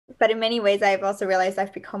But in many ways, I've also realized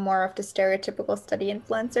I've become more of the stereotypical study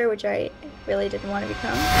influencer, which I really didn't want to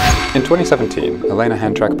become. In 2017, Elena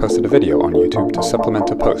Handtrack posted a video on YouTube to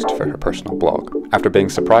supplement a post for her personal blog. After being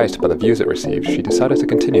surprised by the views it received, she decided to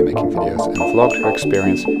continue making videos and vlogged her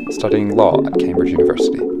experience studying law at Cambridge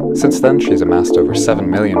University. Since then, she's amassed over 7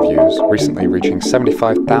 million views, recently reaching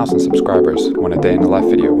 75,000 subscribers when a day in the life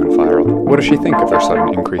video went viral. What does she think of her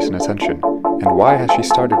sudden increase in attention? And why has she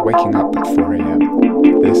started waking up at 4 a.m.?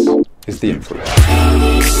 This is The Influence.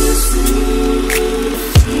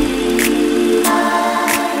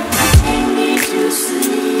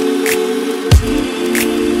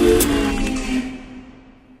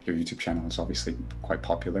 Your YouTube channel is obviously quite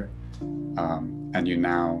popular, and you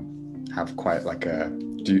now have quite like a...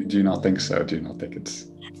 Do you not think so? Do you not think it's...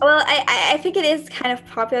 Well, I think it is kind of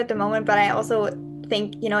popular at the moment, but I also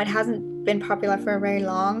think, it hasn't been popular for very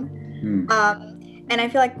long. And I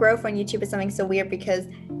feel like growth on YouTube is something so weird because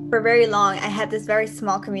for very long, I had this very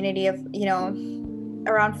small community of,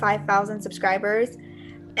 around 5,000 subscribers.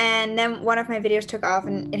 And then one of my videos took off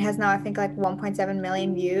and it has now, I think, like 1.7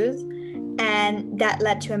 million views. And that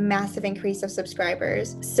led to a massive increase of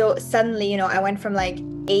subscribers. So suddenly, I went from like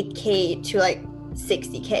 8K to like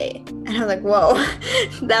 60K. And I was like, whoa,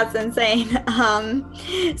 that's insane.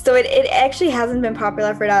 So it actually hasn't been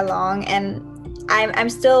popular for that long. And I'm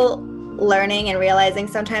still learning and realizing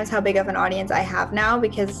sometimes how big of an audience I have now,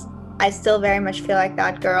 because I still very much feel like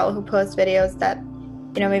that girl who posts videos that,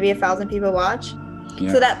 maybe 1,000 people watch.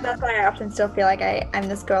 Yeah. So that's why I often still feel like I'm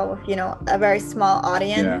this girl with, a very small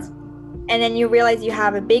audience. Yeah. And then you realize you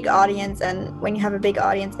have a big audience, and when you have a big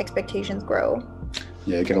audience, expectations grow.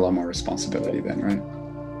 Yeah, you get a lot more responsibility then, right?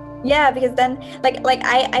 Yeah, because then, like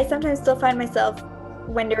I sometimes still find myself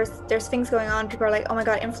when there's things going on, people are like, oh my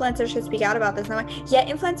god, influencers should speak out about this. And I'm like, yeah,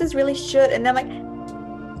 influencers really should. And then I'm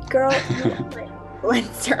like, girl, you're an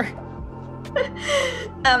influencer.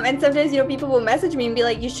 And sometimes, people will message me and be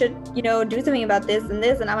like, you should, do something about this and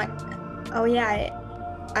this. And I'm like, oh yeah,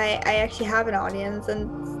 I actually have an audience.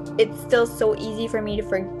 And it's still so easy for me to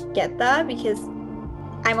forget that because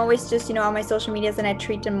I'm always just, on my social medias, and I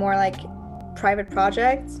treat them more like private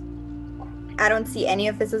projects. I don't see any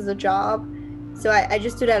of this as a job. So I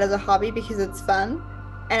just do that as a hobby because it's fun.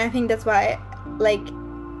 And I think that's why,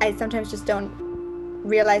 I sometimes just don't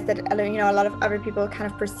realize that, a lot of other people kind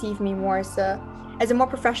of perceive me more as a more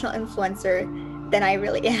professional influencer than I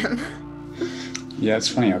really am. Yeah, it's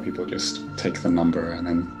funny how people just take the number and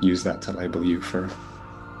then use that to label you for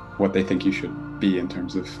what they think you should be in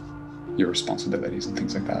terms of your responsibilities and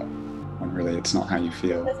things like that, when really it's not how you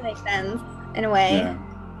feel. It doesn't make sense in a way. Yeah.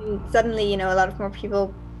 Suddenly, a lot of more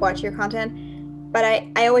people watch your content. But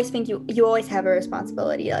I always think you always have a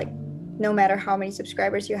responsibility, no matter how many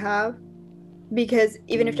subscribers you have. Because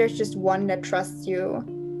even if there's just one that trusts you,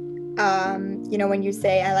 when you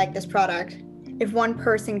say, I like this product, if one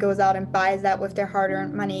person goes out and buys that with their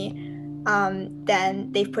hard-earned money,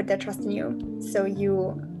 then they've put their trust in you. So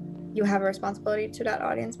you have a responsibility to that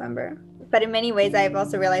audience member. But in many ways, I've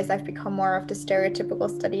also realized I've become more of the stereotypical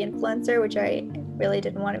study influencer, which I really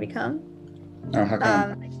didn't want to become. Oh, how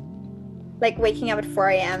come? Like waking up at 4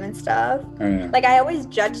 a.m. and stuff. Oh, yeah. Like I always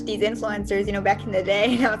judged these influencers, back in the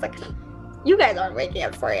day, and I was like, you guys aren't waking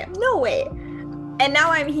up at 4 a.m. No way. And now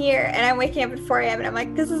I'm here and I'm waking up at 4 a.m. and I'm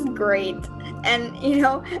like, this is great. And,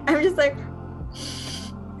 I'm just like,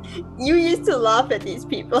 you used to laugh at these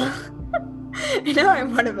people. And now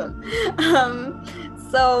I'm one of them.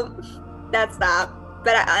 So that's that.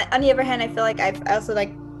 But on the other hand, I feel like I've also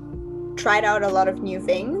tried out a lot of new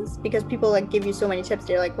things because people give you so many tips.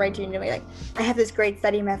 They're write to you and like, I have this great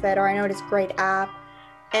study method, or I know this great app,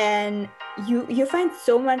 and you find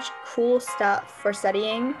so much cool stuff for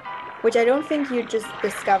studying, which I don't think you just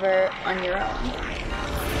discover on your own.